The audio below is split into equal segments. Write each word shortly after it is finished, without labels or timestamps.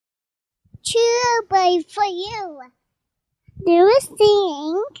True boy for you. They were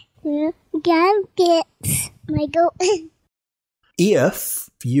singing, God gets my goat. If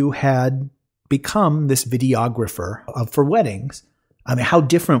you had become this videographer for weddings, I mean, how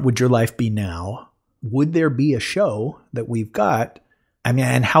different would your life be now? Would there be a show that we've got? I mean,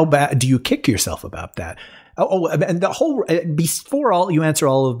 and how bad do you kick yourself about that? Oh, and the whole, before you answer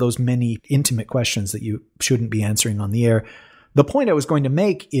all of those many intimate questions that you shouldn't be answering on the air, the point I was going to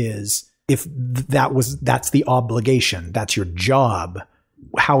make is if that's the obligation, that's your job,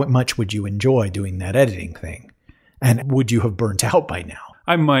 how much would you enjoy doing that editing thing? And would you have burnt out by now?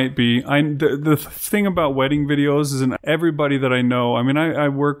 I might be. The thing about wedding videos is everybody that I know, I mean, I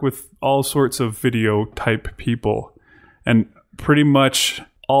work with all sorts of video type people, and pretty much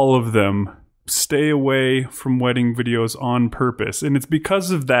all of them stay away from wedding videos on purpose. And it's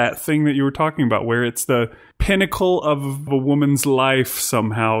because of that thing that you were talking about, where it's the pinnacle of a woman's life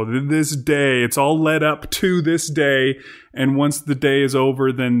somehow. This day, it's all led up to this day. And once the day is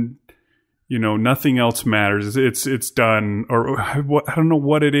over, then nothing else matters. It's done. Or I don't know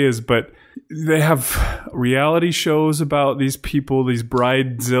what it is, but they have reality shows about these people, these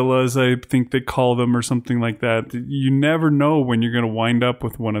bridezillas, I think they call them, or something like that. You never know when you're going to wind up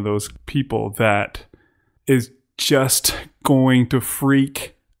with one of those people that is just going to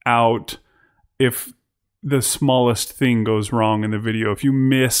freak out if the smallest thing goes wrong in the video. If you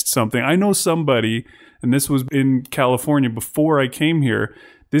missed something. I know somebody, and this was in California before I came here,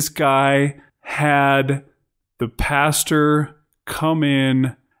 this guy had the pastor come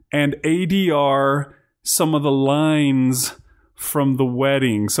in and ADR some of the lines from the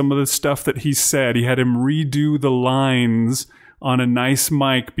wedding, some of the stuff that he said. He had him redo the lines on a nice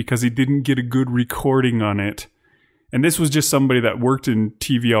mic because he didn't get a good recording on it. And this was just somebody that worked in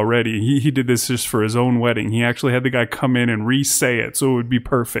TV already. He did this just for his own wedding. He actually had the guy come in and re-say it so it would be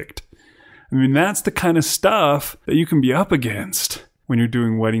perfect. I mean, that's the kind of stuff that you can be up against when you're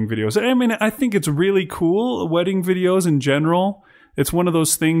doing wedding videos. I mean, I think it's really cool, wedding videos in general. It's one of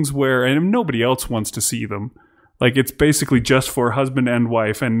those things where, and nobody else wants to see them. Like, it's basically just for husband and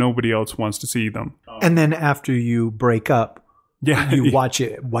wife, and nobody else wants to see them. And then after you break up, you watch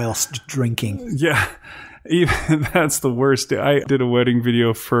it whilst drinking. Yeah, even that's the worst. I did a wedding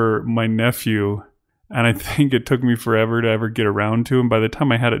video for my nephew, and I think it took me forever to ever get around to him. By the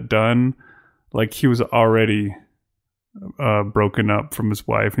time I had it done, like, he was already broken up from his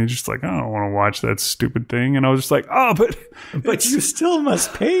wife, and he's just like, I don't want to watch that stupid thing. And I was just like, oh, but you still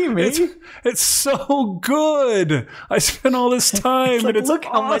must pay me. It's so good. I spent all this time, and it's look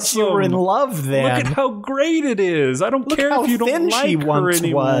awesome. How much you were in love then. Look at how great it is. I don't care if you don't like her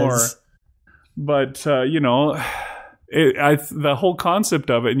anymore. But the whole concept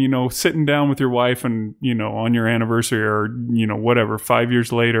of it, and sitting down with your wife, and on your anniversary, or whatever, 5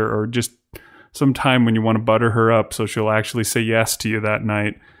 years later, or just sometime when you want to butter her up so she'll actually say yes to you that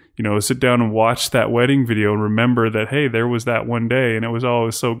night, sit down and watch that wedding video and remember that, hey, there was that one day and it was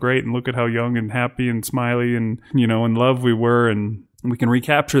always so great, and look at how young and happy and smiley and in love we were, and we can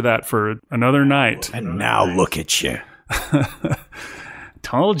recapture that for another night. And now look at you.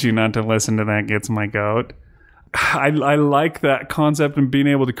 Told you not to listen to That Gets My Goat. I like that concept, and being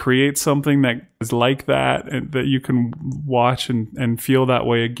able to create something that is like that, and that you can watch and feel that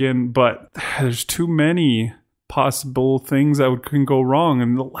way again. But there's too many possible things that can go wrong.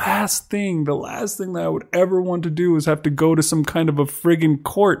 And the last thing that I would ever want to do is have to go to some kind of a friggin'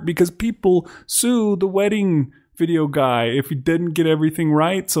 court, because people sue the wedding video guy if he didn't get everything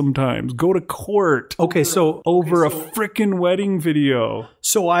right. Sometimes go to court. Okay, so over a frickin' wedding video.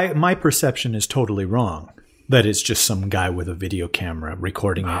 So my perception is totally wrong. That it's just some guy with a video camera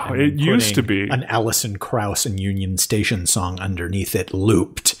recording it. Oh, it used to be an Alison Krauss and Union Station song underneath it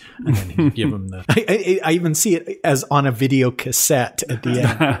looped, and then you give him the. I even see it as on a video cassette at the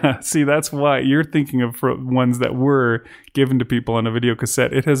end. See, that's why you're thinking of ones that were given to people on a video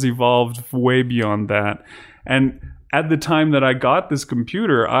cassette. It has evolved way beyond that. And at the time that I got this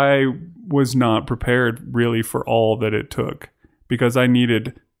computer, I was not prepared really for all that it took, because I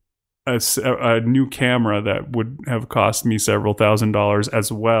needed a new camera that would have cost me several $1,000s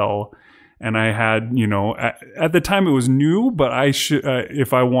as well. And I had, at the time it was new, but I should,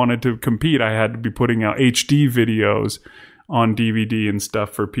 if I wanted to compete, I had to be putting out HD videos on DVD and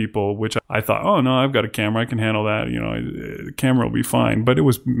stuff for people, which I thought, oh no, I've got a camera, I can handle that. The camera will be fine. But it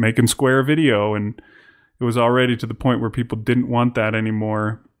was making square video, and it was already to the point where people didn't want that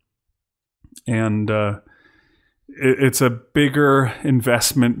anymore. And, it's a bigger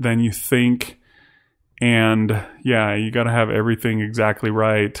investment than you think. And yeah, you got to have everything exactly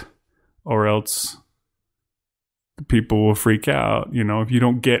right, or else people will freak out. You know, if you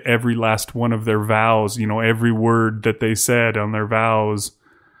don't get every last one of their vows, you know, every word that they said on their vows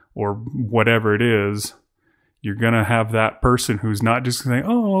or whatever it is, you're going to have that person who's not just saying,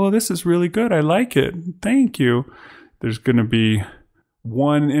 oh, well, this is really good. I like it. Thank you. There's going to be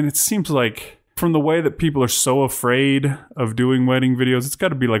one, and it seems like from the way that people are so afraid of doing wedding videos, it's got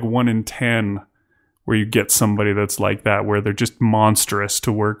to be like 1 in 10 where you get somebody that's like that, where they're just monstrous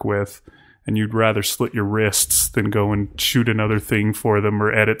to work with, and you'd rather slit your wrists than go and shoot another thing for them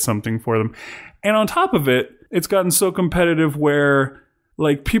or edit something for them. And on top of it, it's gotten so competitive where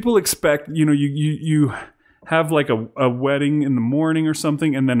like people expect, you know, you have like a wedding in the morning or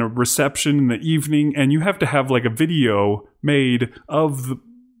something, and then a reception in the evening, and you have to have like a video made of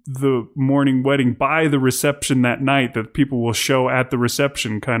the morning wedding by the reception that night that people will show at the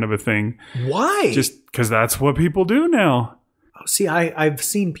reception, kind of a thing. Why? Just because that's what people do now. Oh, see, I've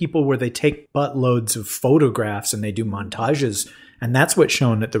seen people where they take buttloads of photographs and they do montages, and that's what's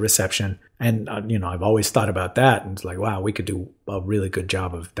shown at the reception. And, you know, I've always thought about that, and it's like, wow, we could do a really good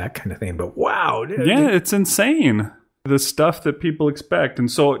job of that kind of thing. But wow. Yeah, it's insane, the stuff that people expect.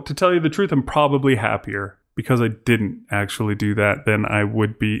 And so to tell you the truth, I'm probably happier because I didn't actually do that than I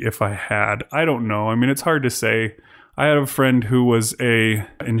would be if I had. I don't know. I mean, it's hard to say. I had a friend who was a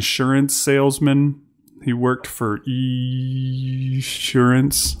insurance salesman. He worked for Esurance.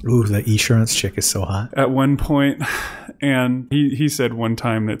 Ooh, the Esurance chick is so hot. At one point. And he said one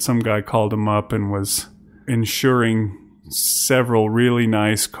time that some guy called him up and was insuring several really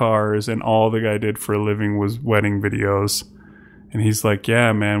nice cars, and all the guy did for a living was wedding videos. And he's like,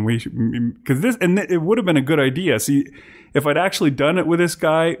 yeah, man, it would have been a good idea. See, if I'd actually done it with this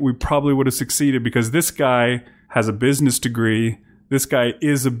guy, we probably would have succeeded, because this guy has a business degree. This guy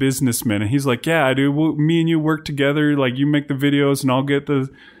is a businessman. And he's like, yeah, dude, me and you work together. Like, you make the videos and I'll get the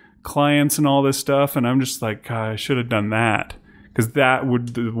clients and all this stuff. And I'm just like, God, I should have done that, because that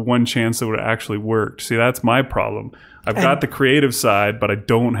would the one chance that would have actually worked. See, that's my problem. I've got the creative side, but I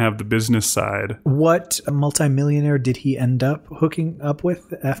don't have the business side. What multimillionaire did he end up hooking up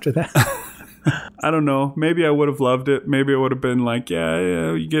with after that? I don't know. Maybe I would have loved it. Maybe I would have been like,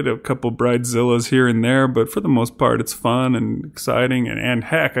 yeah, you get a couple bridezillas here and there, but for the most part, it's fun and exciting. And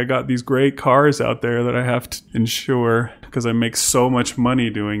heck, I got these great cars out there that I have to insure because I make so much money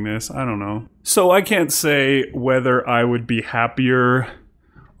doing this. I don't know. So I can't say whether I would be happier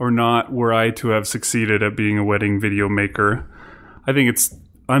or not were I to have succeeded at being a wedding video maker. I think it's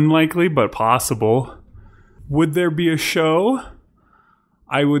unlikely, but possible. Would there be a show?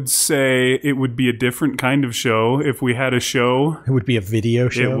 I would say it would be a different kind of show if we had a show. It would be a video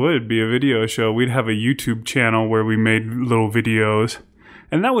show? It would be a video show. We'd have a YouTube channel where we made little videos.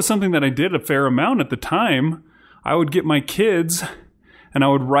 And that was something that I did a fair amount at the time. I would get my kids and I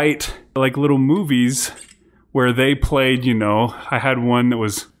would write like little movies where they played, you know, I had one that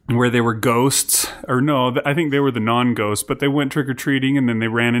was where they were ghosts, or no, I think they were the non-ghosts, but they went trick-or-treating and then they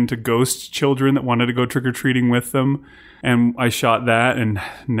ran into ghost children that wanted to go trick-or-treating with them. And I shot that and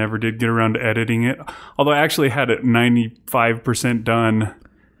never did get around to editing it. Although I actually had it 95% done.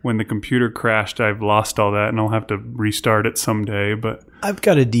 When the computer crashed, I've lost all that and I'll have to restart it someday. But I've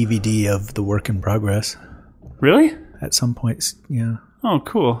got a DVD of the work in progress. Really? At some point, yeah. Oh,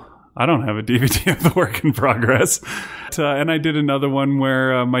 cool. I don't have a DVD of the work in progress. And I did another one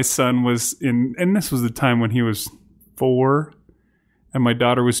where my son was in, and this was the time when he was 4 and my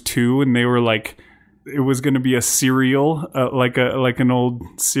daughter was 2, and they were like, it was going to be a serial, like an old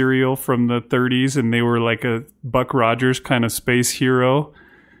serial from the 30s, and they were like a Buck Rogers kind of space hero.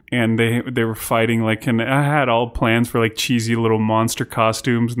 And they were fighting like, and I had all plans for like cheesy little monster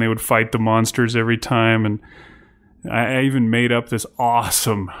costumes, and they would fight the monsters every time. And I even made up this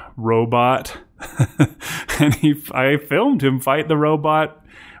awesome robot, and I filmed him fight the robot,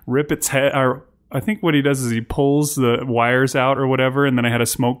 rip its head. Or I think what he does is he pulls the wires out or whatever, and then I had a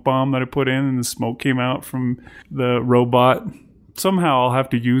smoke bomb that I put in, and the smoke came out from the robot. Somehow I'll have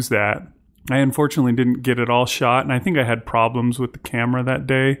to use that. I unfortunately didn't get it all shot, and I think I had problems with the camera that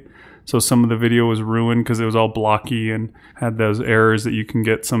day. So some of the video was ruined because it was all blocky and had those errors that you can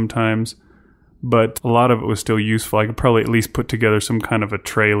get sometimes. But a lot of it was still useful. I could probably at least put together some kind of a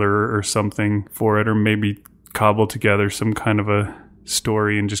trailer or something for it, or maybe cobble together some kind of a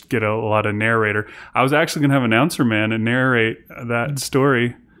story and just get a lot of narrator. I was actually going to have an announcer man and narrate that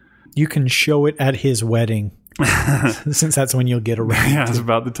story. You can show it at his wedding. Since that's when you'll get around. Yeah, it's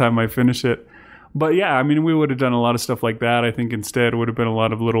about the time I finish it. But yeah, I mean, we would have done a lot of stuff like that. I think instead it would have been a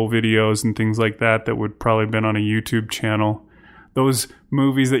lot of little videos and things like that that would probably been on a YouTube channel. Those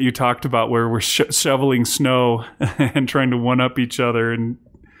movies that you talked about where we're shoveling snow and trying to one-up each other, and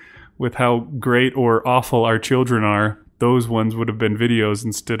with how great or awful our children are, those ones would have been videos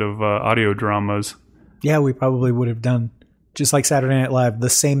instead of audio dramas. Yeah, we probably would have done, just like Saturday Night Live, the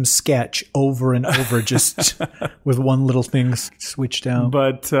same sketch over and over, just with one little thing switched out.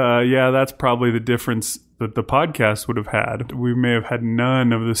 But yeah, that's probably the difference that the podcast would have had. We may have had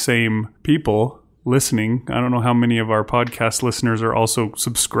none of the same people listening. I don't know how many of our podcast listeners are also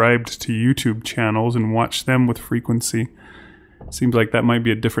subscribed to YouTube channels and watch them with frequency. Seems like that might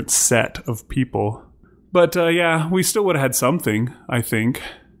be a different set of people. But yeah, we still would have had something, I think.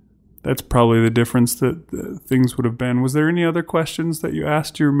 That's probably the difference that things would have been. Was there any other questions that you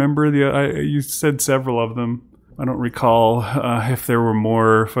asked? Do you remember? You said several of them. I don't recall if there were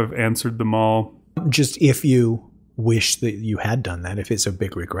more, if I've answered them all. Just if you wish that you had done that, if it's a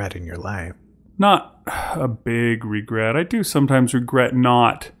big regret in your life. Not a big regret. I do sometimes regret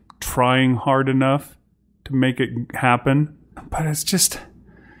not trying hard enough to make it happen. But it's just,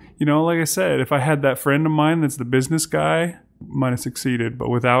 like I said, if I had that friend of mine that's the business guy, might have succeeded. But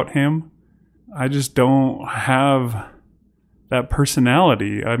without him, I just don't have that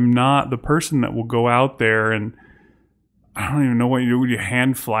personality. I'm not the person that will go out there and I don't even know what you do. Would you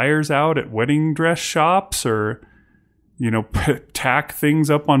hand flyers out at wedding dress shops or, tack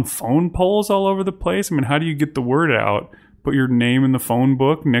things up on phone poles all over the place? I mean, how do you get the word out? Put your name in the phone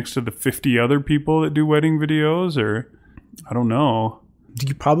book next to the 50 other people that do wedding videos, or I don't know.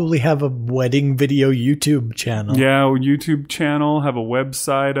 You probably have a wedding video YouTube channel. Yeah, a YouTube channel, have a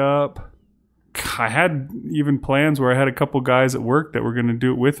website up. I had even plans where I had a couple guys at work that were going to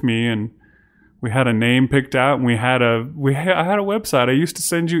do it with me, and we had a name picked out, and I had a website. I used to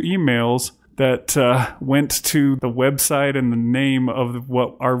send you emails that went to the website and the name of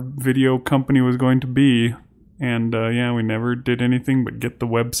what our video company was going to be. And yeah, we never did anything but get the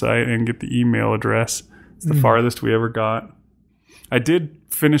website and get the email address. It's the farthest we ever got. I did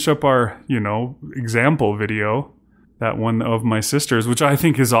finish up our, example video, that one of my sister's, which I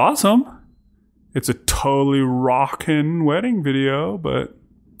think is awesome. It's a totally rockin' wedding video, but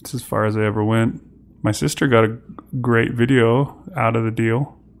it's as far as I ever went. My sister got a great video out of the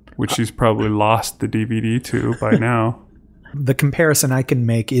deal, which she's probably lost the DVD to by now. The comparison I can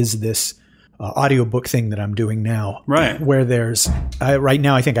make is this audiobook thing that I'm doing now. Right. Where right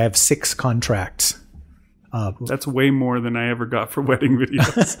now I think I have 6 contracts. That's way more than I ever got for wedding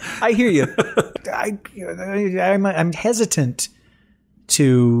videos. I hear you. I'm hesitant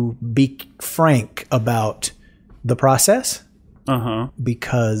to be frank about the process.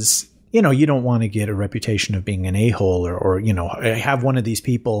 Because, you don't want to get a reputation of being an a-hole or have one of these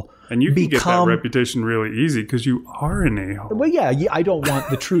people. And you can get that reputation really easy because you are an a-hole. Well, yeah, I don't want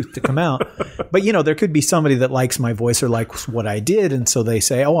the truth to come out. But, there could be somebody that likes my voice or likes what I did. And so they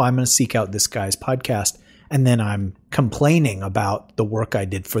say, I'm going to seek out this guy's podcast. And then I'm complaining about the work I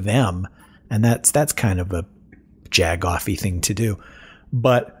did for them. And that's kind of a jag-offy thing to do.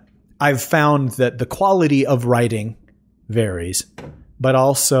 But I've found that the quality of writing varies, but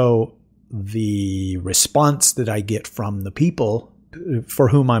also the response that I get from the people for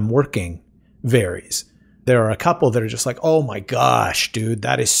whom I'm working varies. There are a couple that are just like, oh my gosh, dude,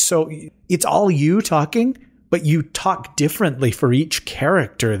 that is it's all you talking, but you talk differently for each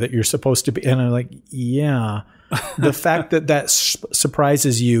character that you're supposed to be. And I'm like, yeah, the fact that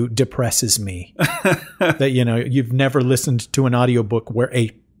surprises you depresses me. That, you've never listened to an audiobook where a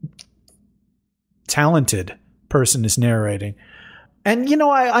talented person is narrating. And,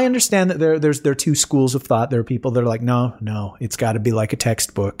 I understand that there are 2 schools of thought. There are people that are like, no, it's got to be like a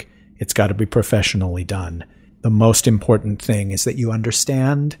textbook. It's got to be professionally done. The most important thing is that you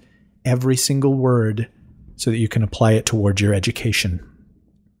understand every single word so that you can apply it towards your education.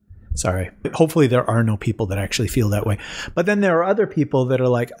 Sorry. Hopefully there are no people that actually feel that way. But then there are other people that are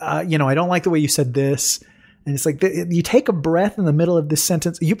like, I don't like the way you said this. And it's like, you take a breath in the middle of this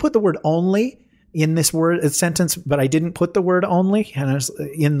sentence. You put the word only in this sentence, but I didn't put the word only and I was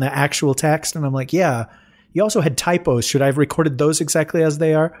in the actual text. And I'm like, yeah, you also had typos. Should I have recorded those exactly as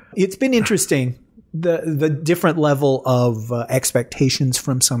they are? It's been interesting, the different level of expectations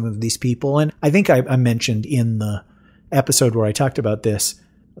from some of these people. And I think I mentioned in the episode where I talked about this,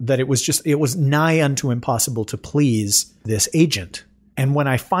 that it was nigh unto impossible to please this agent. And when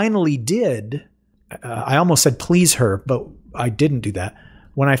I finally did, I almost said please her, but I didn't do that.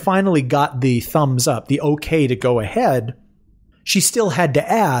 When I finally got the thumbs up, the okay to go ahead, she still had to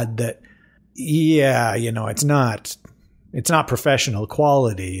add that, yeah, it's not professional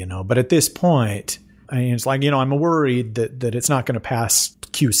quality, but at this point, it's like, I'm worried that it's not going to pass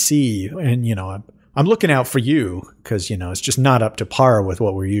QC, and, I'm looking out for you because, it's just not up to par with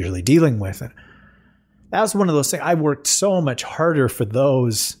what we're usually dealing with. And that was one of those things. I worked so much harder for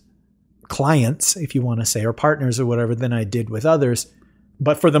those clients, if you want to say, or partners or whatever, than I did with others.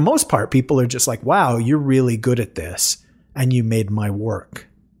 But for the most part, people are just like, wow, you're really good at this. And you made my work.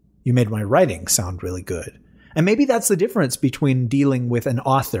 You made my writing sound really good. And maybe that's the difference between dealing with an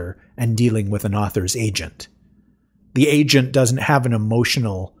author and dealing with an author's agent. The agent doesn't have an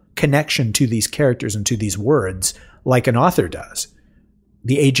emotional connection to these characters and to these words like an author does.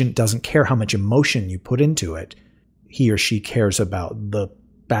 The agent doesn't care how much emotion you put into it. He or she cares about the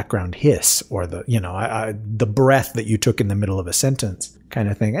background hiss or the, the breath that you took in the middle of a sentence kind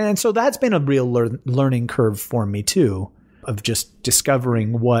of thing. And so that's been a real learning curve for me too, of just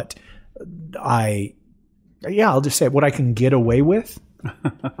discovering what I'll just say what I can get away with.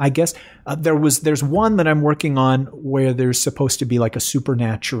 I guess there's one that I'm working on where there's supposed to be like a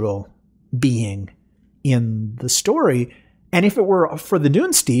supernatural being in the story. And if it were for the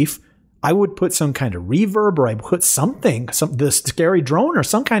Dunesteef, I would put some kind of reverb, or I put the scary drone or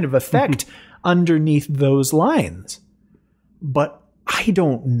some kind of effect underneath those lines. But I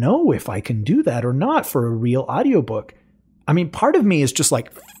don't know if I can do that or not for a real audiobook. I mean, part of me is just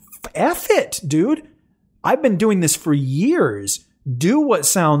like, F it, dude. I've been doing this for years. Do what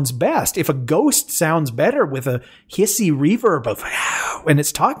sounds best. If a ghost sounds better with a hissy reverb of and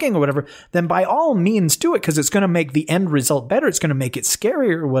it's talking or whatever, then by all means do it, because it's going to make the end result better. It's going to make it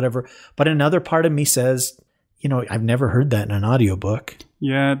scarier or whatever. But another part of me says, I've never heard that in an audiobook.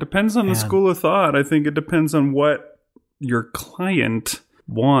 Yeah, it depends on the school of thought. I think it depends on what your client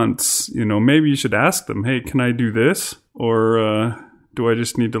wants. Maybe you should ask them, hey, can I do this? Or do I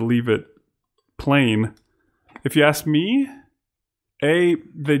just need to leave it plain? If you ask me, A,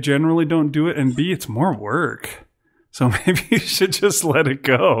 they generally don't do it, and B, it's more work. So maybe you should just let it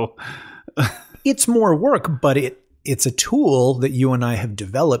go. It's more work, but it's a tool that you and I have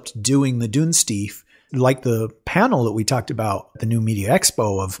developed doing the Dunesteef, like the panel that we talked about at the New Media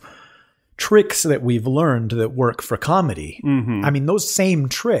Expo of tricks that we've learned that work for comedy. Mm-hmm. I mean, those same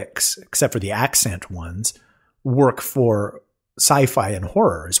tricks, except for the accent ones, work for sci-fi and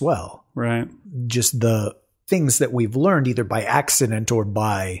horror as well. Right. Just the things that we've learned either by accident or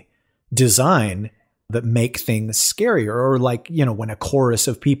by design that make things scarier. Or like, when a chorus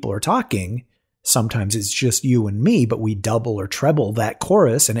of people are talking, sometimes it's just you and me, but we double or treble that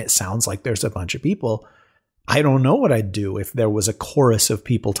chorus and it sounds like there's a bunch of people. I don't know what I'd do if there was a chorus of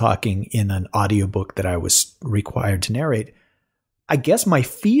people talking in an audiobook that I was required to narrate. I guess my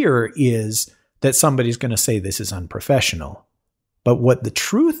fear is that somebody's going to say this is unprofessional. But what the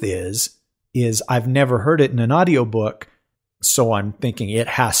truth is I've never heard it in an audiobook, so I'm thinking it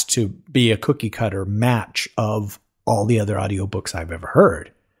has to be a cookie cutter match of all the other audiobooks I've ever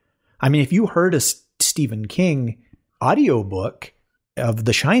heard. I mean, if you heard a Stephen King audiobook of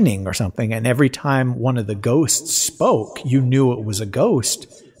The Shining or something, and every time one of the ghosts spoke, you knew it was a ghost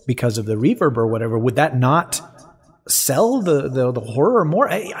because of the reverb or whatever, would that not sell the horror more?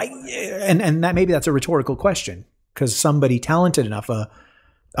 And that maybe that's a rhetorical question, because somebody talented enough, a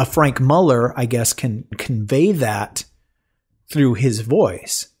Frank Muller, I guess, can convey that through his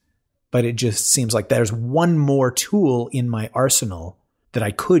voice. But it just seems like there's one more tool in my arsenal that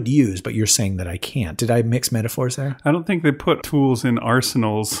I could use, but you're saying that I can't. Did I mix metaphors there? I don't think they put tools in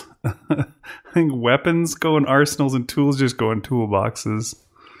arsenals. I think weapons go in arsenals and tools just go in toolboxes.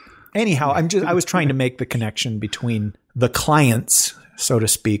 Anyhow, I was trying to make the connection between the clients, so to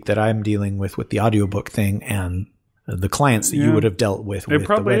speak, that I'm dealing with the audiobook thing and the clients that you would have dealt with. It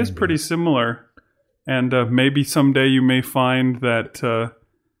probably is pretty similar. And maybe someday you may find that,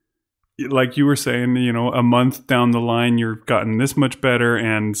 like you were saying, a month down the line, you've gotten this much better,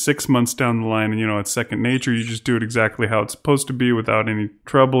 and 6 months down the line, it's second nature. You just do it exactly how it's supposed to be without any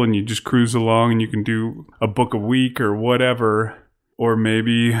trouble, and you just cruise along, and you can do a book a week or whatever. Or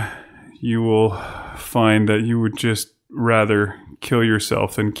maybe you will find that you would just rather kill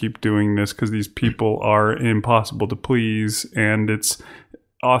yourself than keep doing this, because these people are impossible to please, and it's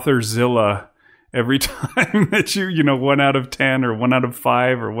Authorzilla every time that you 1 out of 10 or 1 out of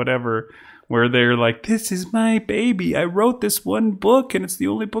 5 or whatever, where they're like, this is my baby. I wrote this one book and it's the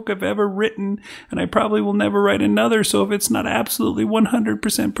only book I've ever written, and I probably will never write another. So if it's not absolutely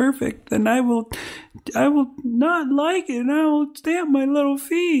 100% perfect, then I will not like it, and I will stamp my little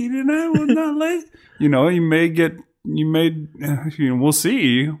feet, and I will not like, we'll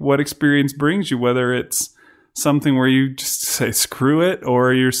see what experience brings you, whether it's something where you just say screw it,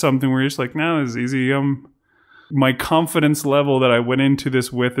 or you're something where you're just like, no, it's easy. My confidence level that I went into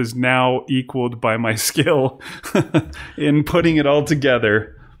this with is now equaled by my skill in putting it all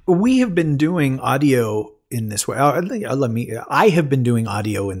together. We have been doing audio in this way. I have been doing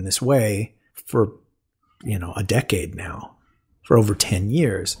audio in this way for a decade now, for over 10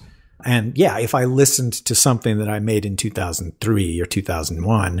 years. And yeah, if I listened to something that I made in 2003 or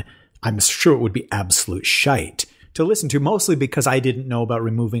 2001, I'm sure it would be absolute shite to listen to, mostly because I didn't know about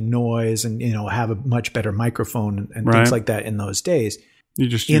removing noise and, have a much better microphone and things like that in those days. You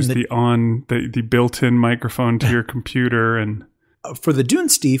just use the built-in microphone to your computer. And for the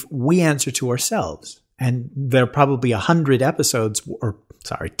Dunesteef, we answer to ourselves. And there are probably 10 episodes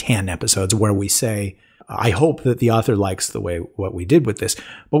where we say, I hope that the author likes what we did with this,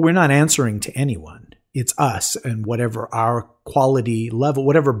 but we're not answering to anyone. It's us, and whatever our quality level,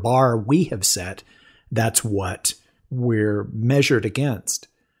 whatever bar we have set, that's what we're measured against.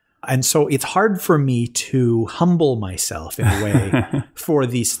 And so it's hard for me to humble myself in a way for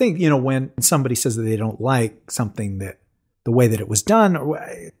these things. When somebody says that they don't like something that the way that it was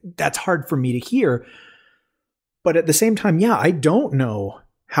done, that's hard for me to hear. But at the same time, I don't know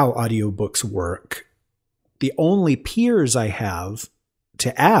how audiobooks work. The only peers I have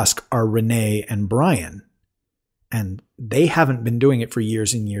to ask are Renee and Brian, and they haven't been doing it for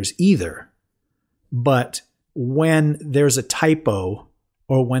years and years either. But when there's a typo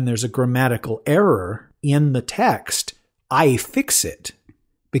or when there's a grammatical error in the text, I fix it,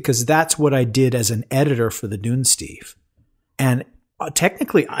 because that's what I did as an editor for the Dunesteef. And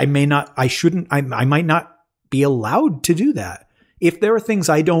technically, I might not be allowed to do that. If there are things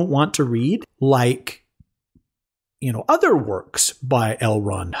I don't want to read, like other works by L.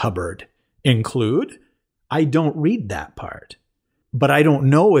 Ron Hubbard include, I don't read that part. But I don't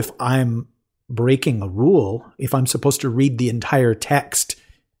know if I'm breaking a rule, if I'm supposed to read the entire text,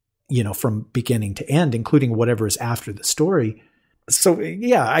 from beginning to end, including whatever is after the story. So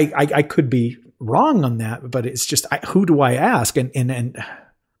yeah, I could be wrong on that, but it's just, who do I ask? And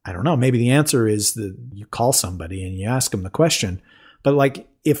I don't know, maybe the answer is that you call somebody and you ask them the question. But like,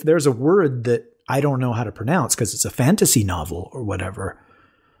 if there's a word that I don't know how to pronounce because it's a fantasy novel or whatever,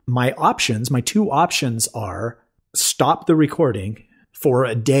 my two options are stop the recording for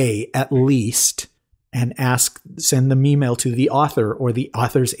a day at least and send the email to the author or the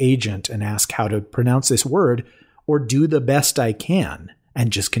author's agent and ask how to pronounce this word, or do the best I can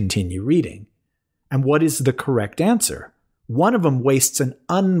and just continue reading. And what is the correct answer? One of them wastes an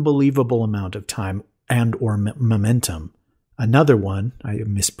unbelievable amount of time and or momentum. Another one, I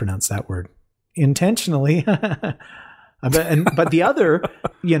mispronounced that word intentionally, but the other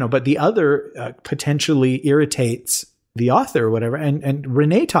potentially irritates the author or whatever. And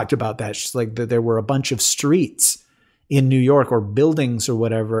Renee talked about that. She's like, that there were a bunch of streets in New York or buildings or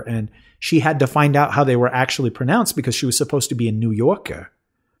whatever, and she had to find out how they were actually pronounced because she was supposed to be a New Yorker.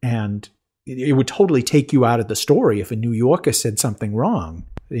 And it would totally take you out of the story if a New Yorker said something wrong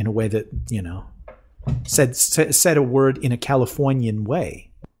in a way that, said a word in a Californian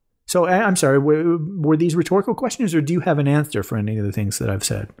way. So I'm sorry, were these rhetorical questions, or do you have an answer for any of the things that I've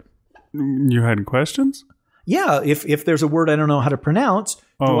said? You had questions? Yeah, if there's a word I don't know how to pronounce,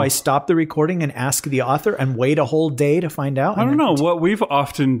 do I stop the recording and ask the author and wait a whole day to find out? I don't know. What we've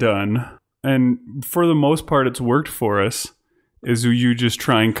often done, and for the most part it's worked for us, is you just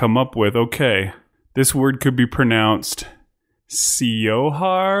try and come up with, okay, this word could be pronounced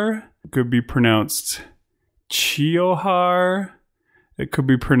Siohar, it could be pronounced Chiohar, it could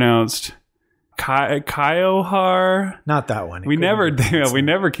be pronounced Kiohar. Not that one. We never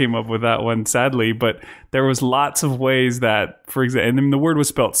came up with that one, sadly, but there was lots of ways that, for example, and then the word was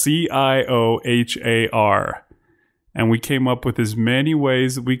spelled Ciohar. And we came up with as many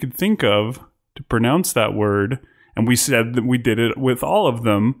ways that we could think of to pronounce that word. And we said that we did it with all of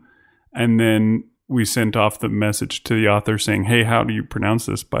them. And then we sent off the message to the author saying, hey, how do you pronounce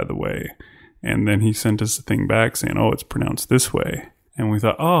this, by the way? And then he sent us a thing back saying, oh, it's pronounced this way. And we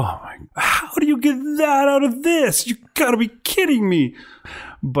thought, how do you get that out of this? You gotta be kidding me.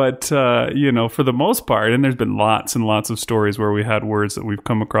 But, for the most part, and there's been lots and lots of stories where we had words that we've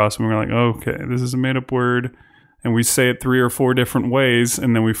come across and we're like, okay, this is a made up word. And we say it 3 or 4 different ways.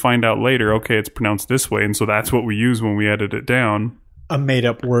 And then we find out later, okay, it's pronounced this way. And so that's what we use when we edit it down. A made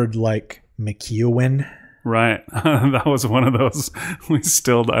up word like McEwen. Right. That was one of those. We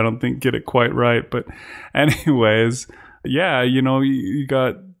still, I don't think, get it quite right. But anyways, yeah, you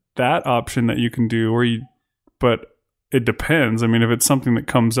got that option that you can do, but it depends. I mean, if it's something that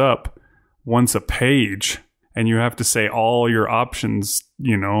comes up once a page and you have to say all your options,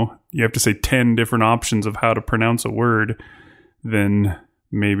 you have to say 10 different options of how to pronounce a word, then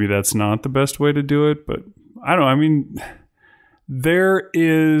maybe that's not the best way to do it. But I don't know. I mean, there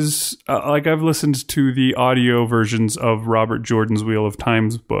is, I've listened to the audio versions of Robert Jordan's Wheel of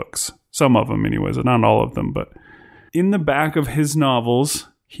Times books. Some of them anyways, not all of them, but in the back of his novels,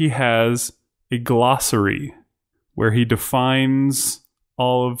 he has a glossary where he defines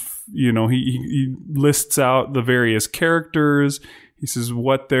all of, he lists out the various characters. He says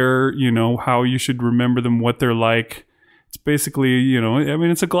what they're, how you should remember them, what they're like. It's basically,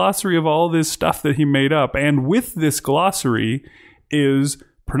 it's a glossary of all this stuff that he made up. And with this glossary is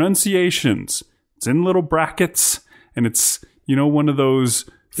pronunciations. It's in little brackets, and it's, one of those...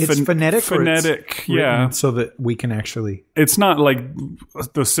 It's phonetic? Phonetic, yeah. So that we can actually... It's not like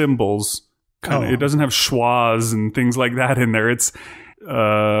the symbols. It doesn't have schwas and things like that in there. It's...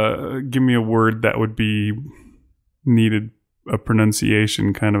 give me a word that would be needed a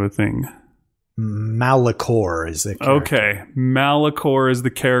pronunciation kind of a thing. Malachor is the character. Okay. Malachor is the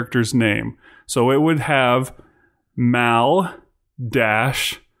character's name. So it would have Mal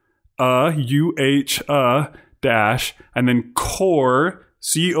dash UH dash and then core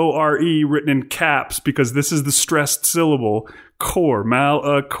CORE written in caps because this is the stressed syllable. Core,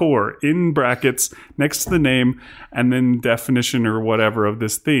 core in brackets next to the name and then definition or whatever of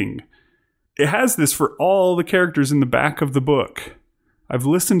this thing. It has this for all the characters in the back of the book. I've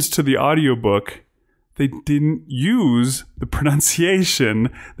listened to the audiobook. They didn't use the pronunciation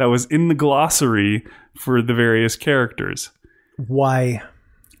that was in the glossary for the various characters. Why?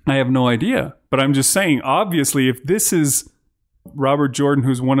 I have no idea. But I'm just saying, obviously, if this is Robert Jordan,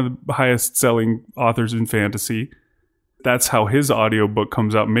 who's one of the highest selling authors in fantasy, that's how his audiobook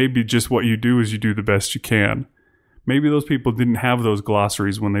comes out. Maybe just what you do is you do the best you can. Maybe those people didn't have those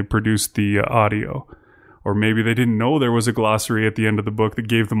glossaries when they produced the audio. Or maybe they didn't know there was a glossary at the end of the book that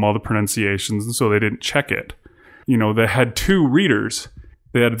gave them all the pronunciations, and so they didn't check it. They had two readers.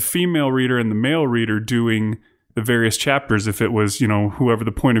 They had the female reader and the male reader doing the various chapters. If it was, whoever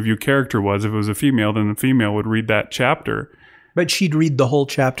the point of view character was, if it was a female, then the female would read that chapter. But she'd read the whole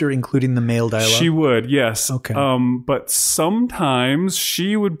chapter, including the male dialogue? She would, yes. Okay. But sometimes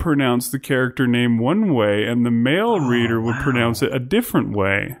she would pronounce the character name one way, and the male reader would pronounce it a different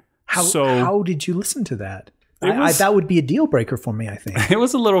way. How did you listen to that? That would be a deal breaker for me, I think. It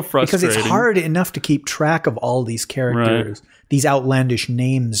was a little frustrating. Because it's hard enough to keep track of all these characters, these outlandish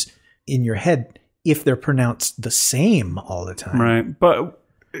names in your head, if they're pronounced the same all the time. Right. But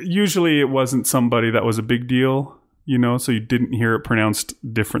usually it wasn't somebody that was a big deal, so you didn't hear it pronounced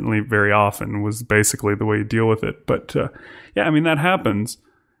differently very often was basically the way you deal with it. But that happens.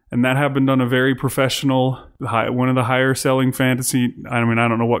 And that happened on a very professional, one of the higher selling fantasy. I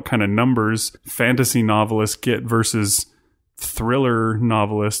don't know what kind of numbers fantasy novelists get versus thriller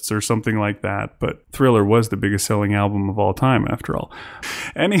novelists or something like that. But Thriller was the biggest selling album of all time, after all.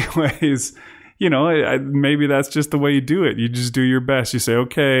 Anyways, maybe that's just the way you do it. You just do your best. You say,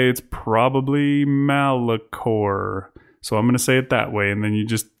 okay, it's probably Malachor. So I'm going to say it that way. And then you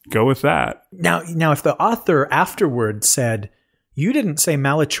just go with that. Now, if the author afterward said, you didn't say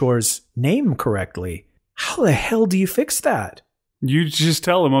Malachor's name correctly, how the hell do you fix that? You just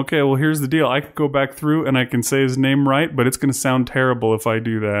tell him, okay, well, here's the deal. I can go back through and I can say his name right, but it's going to sound terrible if I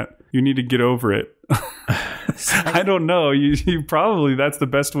do that. You need to get over it. I don't know. You probably, that's the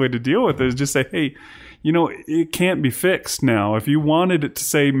best way to deal with it, is just say, hey, it can't be fixed now. If you wanted it to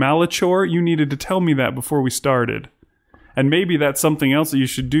say Malachor, you needed to tell me that before we started. And maybe that's something else that you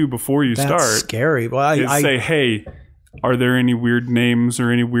should do before you start. That's scary. Well, I say, hey, are there any weird names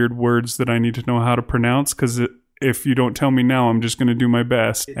or any weird words that I need to know how to pronounce? Because if you don't tell me now, I'm just going to do my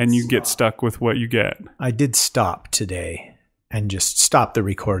best, and you get stuck with what you get. I did stop today and just stopped the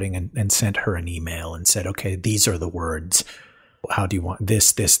recording and sent her an email and said, okay, these are the words. How do you want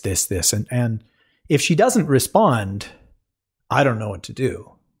this, this, this, this? And if she doesn't respond, I don't know what to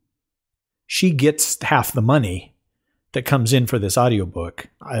do. She gets half the money that comes in for this audiobook,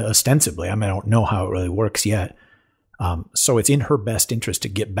 ostensibly. I don't know how it really works yet. So it's in her best interest to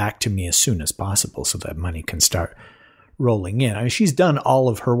get back to me as soon as possible so that money can start rolling in. She's done all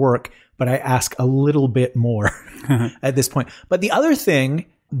of her work, but I ask a little bit more at this point. But the other thing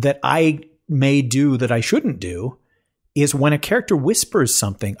that I may do that I shouldn't do is when a character whispers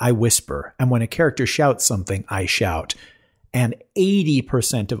something, I whisper. And when a character shouts something, I shout. And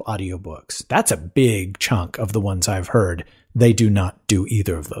 80% of audiobooks, that's a big chunk of the ones I've heard, they do not do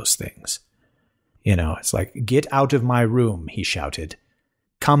either of those things. It's like, get out of my room, he shouted.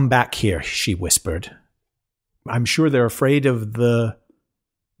 Come back here, she whispered. I'm sure they're afraid of the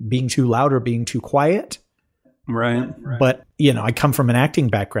being too loud or being too quiet. Right. But, I come from an acting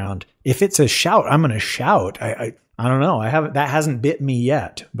background. If it's a shout, I'm going to shout. I don't know. That hasn't bit me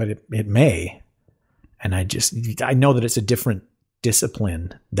yet, but it may. And I know that it's a different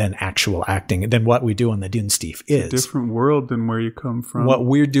discipline than actual acting, than what we do on the Dunesteef is. It's a different world than where you come from. What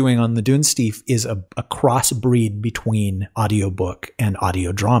we're doing on the Dunesteef is a crossbreed between audiobook and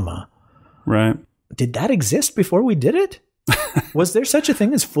audio drama. Right. Did that exist before we did it? Was there such a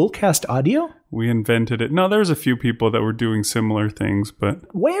thing as full cast audio? We invented it. No, there's a few people that were doing similar things,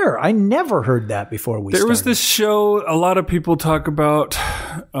 but Where? I never heard that before we started. there was this show a lot of people talk about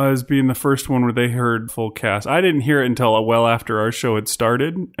as being the first one where they heard full cast. I didn't hear it until well after our show had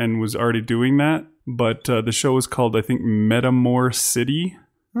started and was already doing that. But the show was called, I think, Metamore City.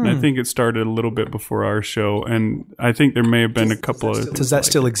 And I think it started a little bit before our show. And I think there may have been a couple of... Does that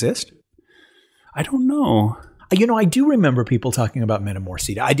still exist? I don't know. You know, I do remember people talking about Metamore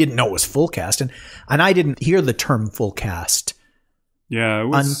City. I didn't know it was full cast, and I didn't hear the term full cast. Yeah, it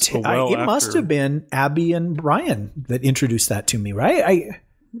was it must have been Abby and Brian that introduced that to me, right?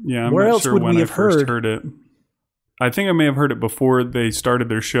 I'm where not else sure would when we I have first heard it. I think I may have heard it before they started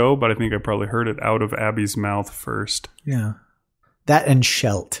their show, but I think I probably heard it out of Abby's mouth first. Yeah. That and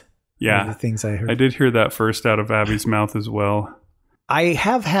Shelt. Yeah. The things I heard. I did hear that first out of Abby's mouth as well. I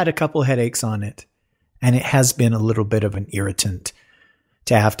have had a couple headaches on it, and it has been a little bit of an irritant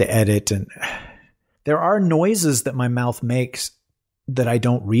to have to edit. And there are noises that my mouth makes that I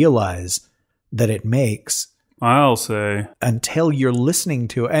don't realize that it makes. I'll say. Until you're listening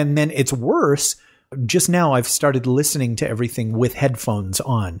to it. And then it's worse. Just now I've started listening to everything with headphones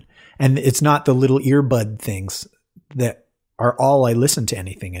on. And it's not the little earbud things that are all I listen to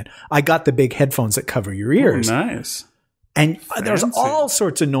anything in. I got the big headphones that cover your ears. Oh, nice. And there's Fancy. all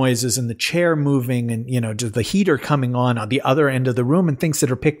sorts of noises and the chair moving and, just the heater coming on the other end of the room and things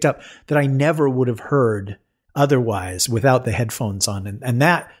that are picked up that I never would have heard otherwise without the headphones on. And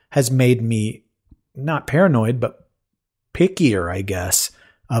that has made me not paranoid, but pickier, I guess,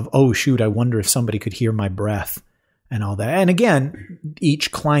 of, oh, shoot, I wonder if somebody could hear my breath and all that. And again,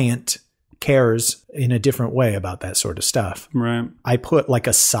 each client cares in a different way about that sort of stuff. Right. I put like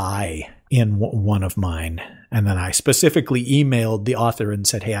a sigh in one of mine. And then I specifically emailed the author and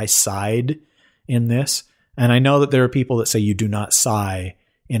said, hey, I sighed in this. And I know that there are people that say you do not sigh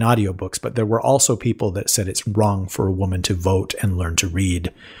in audiobooks, but there were also people that said it's wrong for a woman to vote and learn to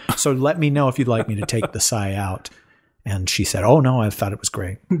read. So let me know if you'd like me to take the sigh out. And she said, oh, no, I thought it was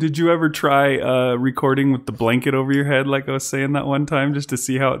great. Did you ever try recording with the blanket over your head like I was saying that one time just to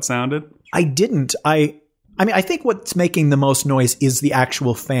see how it sounded? I didn't. I mean, I think what's making the most noise is the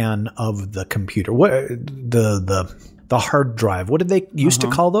actual fan of the computer. What the hard drive. What did they used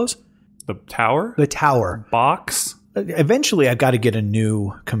to call those? The tower? The tower. Box? Eventually, I got to get a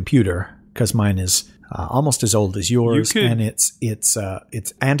new computer because mine is almost as old as yours, and it's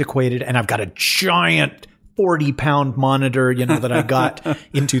antiquated. And I've got a giant 40-pound monitor, that I got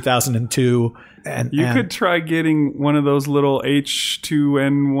in 2002. And you could try getting one of those little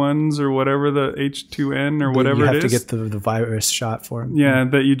H2N1s or whatever, the H2N or whatever it is. You have to get the virus shot for it. Yeah,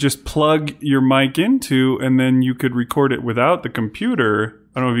 that you just plug your mic into, and then you could record it without the computer.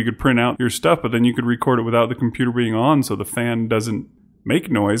 I don't know if you could print out your stuff, but then you could record it without the computer being on so the fan doesn't make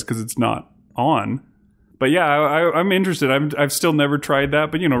noise because it's not on. But yeah, I'm interested. I've still never tried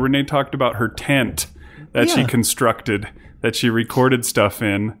that. But, Renee talked about her tent that she constructed, that she recorded stuff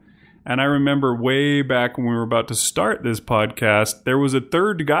in. And I remember way back when we were about to start this podcast, there was a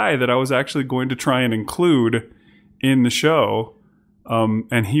third guy that I was actually going to try and include in the show.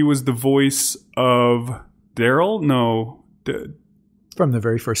 And he was the voice of Daryl? No. From the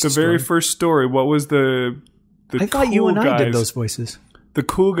very first story. The very first story. What was the I thought cool you and I did guy's- those voices. The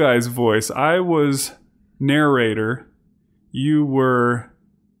cool guy's voice. I was narrator. You were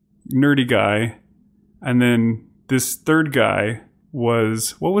nerdy guy. And then this third guy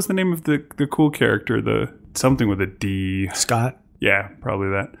was, what was the name of the cool character? The something with a D. Scott? Yeah, probably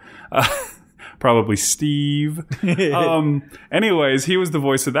that. Probably Steve. Anyways, he was the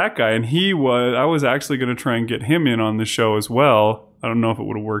voice of that guy. And I was actually going to try and get him in on the show as well. I don't know if it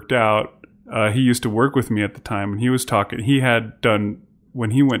would have worked out. He used to work with me at the time, and he was talking. He had done, when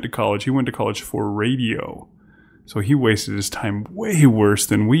he went to college for radio. So he wasted his time way worse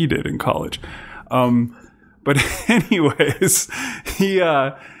than we did in college. But anyways,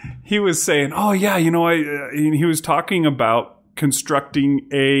 he was saying, oh yeah, he was talking about constructing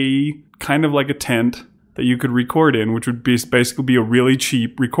a kind of like a tent that you could record in, which would basically be a really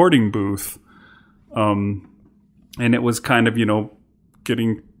cheap recording booth. And it was kind of,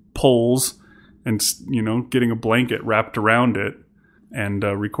 getting poles and, getting a blanket wrapped around it and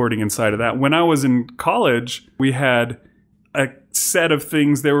recording inside of that. When I was in college, we had a set of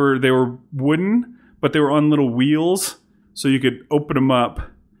things. They were wooden, but they were on little wheels, so you could open them up,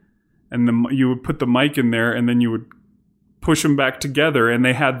 and you would put the mic in there, and then you would push them back together, and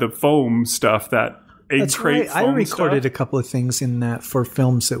they had the foam stuff, that egg crate foam I recorded stuff. a couple of things in that for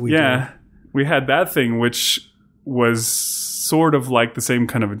films that we did. Yeah, we had that thing, which was sort of like the same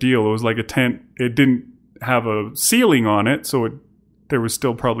kind of a deal. It was like a tent. It didn't have a ceiling on it, so there was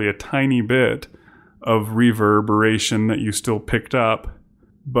still probably a tiny bit of reverberation that you still picked up.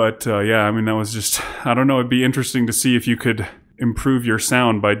 But yeah, I mean, that was just, I don't know, it'd be interesting to see if you could improve your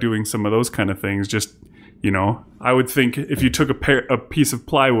sound by doing some of those kind of things. Just, I would think if you took a piece of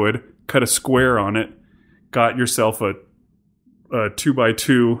plywood, cut a square on it, got yourself a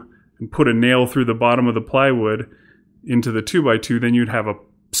 2x2 and put a nail through the bottom of the plywood into the 2x2, then you'd have a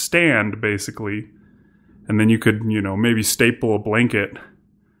stand basically. And then you could, maybe staple a blanket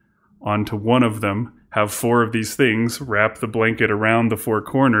onto one of them, have 4 of these things, wrap the blanket around the 4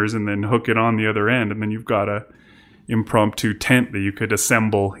 corners, and then hook it on the other end. And then you've got a impromptu tent that you could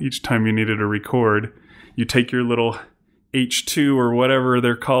assemble each time you needed to record. You take your little H2 or whatever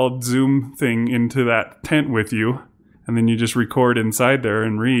they're called, Zoom thing, into that tent with you, and then you just record inside there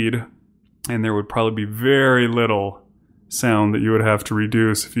and read. And there would probably be very little sound that you would have to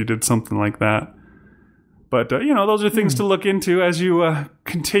reduce if you did something like that. But, those are things to look into as you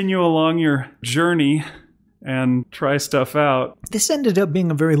continue along your journey and try stuff out. This ended up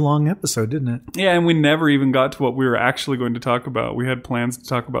being a very long episode, didn't it? Yeah, and we never even got to what we were actually going to talk about. We had plans to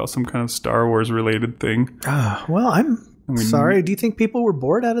talk about some kind of Star Wars related thing. Well, I'm sorry. Do you think people were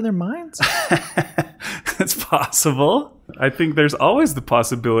bored out of their minds? That's possible. I think there's always the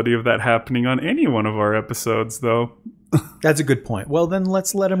possibility of that happening on any one of our episodes, though. That's a good point. Well, then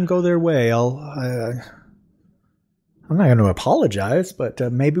let's let them go their way. I'm not going to apologize, but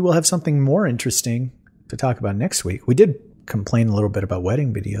maybe we'll have something more interesting to talk about next week. We did complain a little bit about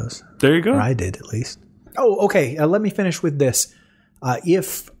wedding videos. There you go. Or I did, at least. Oh, okay. Let me finish with this.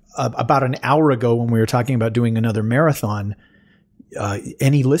 If about an hour ago when we were talking about doing another marathon,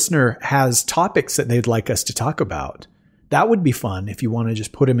 any listener has topics that they'd like us to talk about, that would be fun if you want to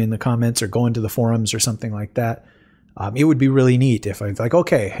just put them in the comments or go into the forums or something like that. It would be really neat if I was like,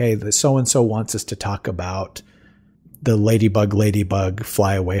 okay, hey, the so-and-so wants us to talk about the ladybug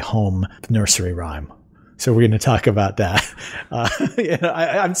fly away home nursery rhyme. So we're going to talk about that.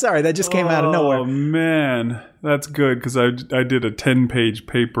 I'm sorry, that just came out of nowhere. Oh man, that's good because I did a 10-page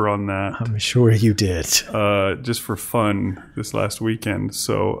paper on that. I'm sure you did. Just for fun this last weekend.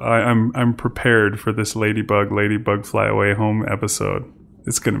 So I'm prepared for this ladybug fly away home episode.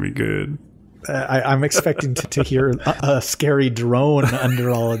 It's going to be good. I'm expecting to hear a scary drone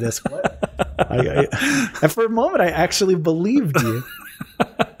under all of this. What? For a moment, I actually believed you.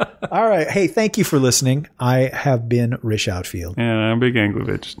 All right. Hey, thank you for listening. I have been Rish Outfield. And I'm Big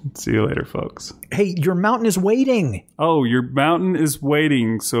Anglovich. See you later, folks. Hey, your mountain is waiting. Oh, your mountain is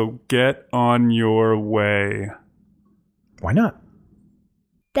waiting, so get on your way. Why not?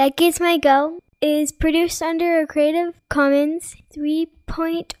 That Gets My Go is produced under a Creative Commons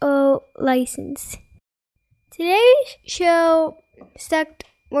 3.0 license. Today's show sucked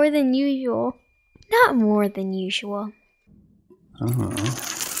more than usual. Not more than usual.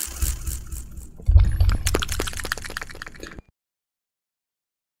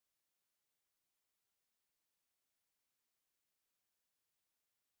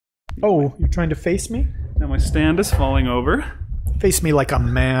 Oh, you're trying to face me? Now my stand is falling over. Face me like a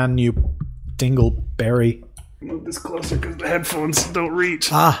man, you dingleberry. Move this closer because the headphones don't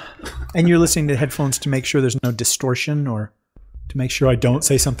reach. And you're listening to headphones to make sure there's no distortion or to make sure I don't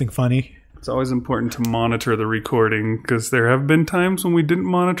say something funny. It's always important to monitor the recording because there have been times when we didn't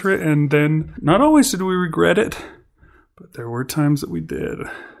monitor it and then not always did we regret it, but there were times that we did.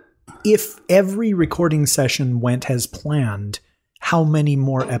 If every recording session went as planned, how many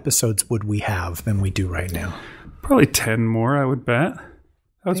more episodes would we have than we do right now? Probably 10 more, I would bet.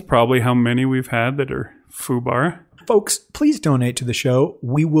 That's probably how many we've had that are FUBAR. Folks, please donate to the show.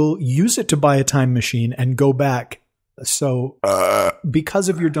 We will use it to buy a time machine and go back. So because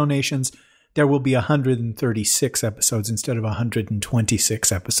of your donations, there will be 136 episodes instead of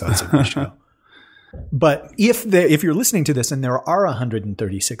 126 episodes of the show. But if you're listening to this and there are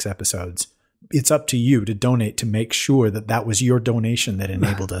 136 episodes, it's up to you to donate to make sure that that was your donation that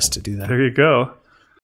enabled us to do that. There you go.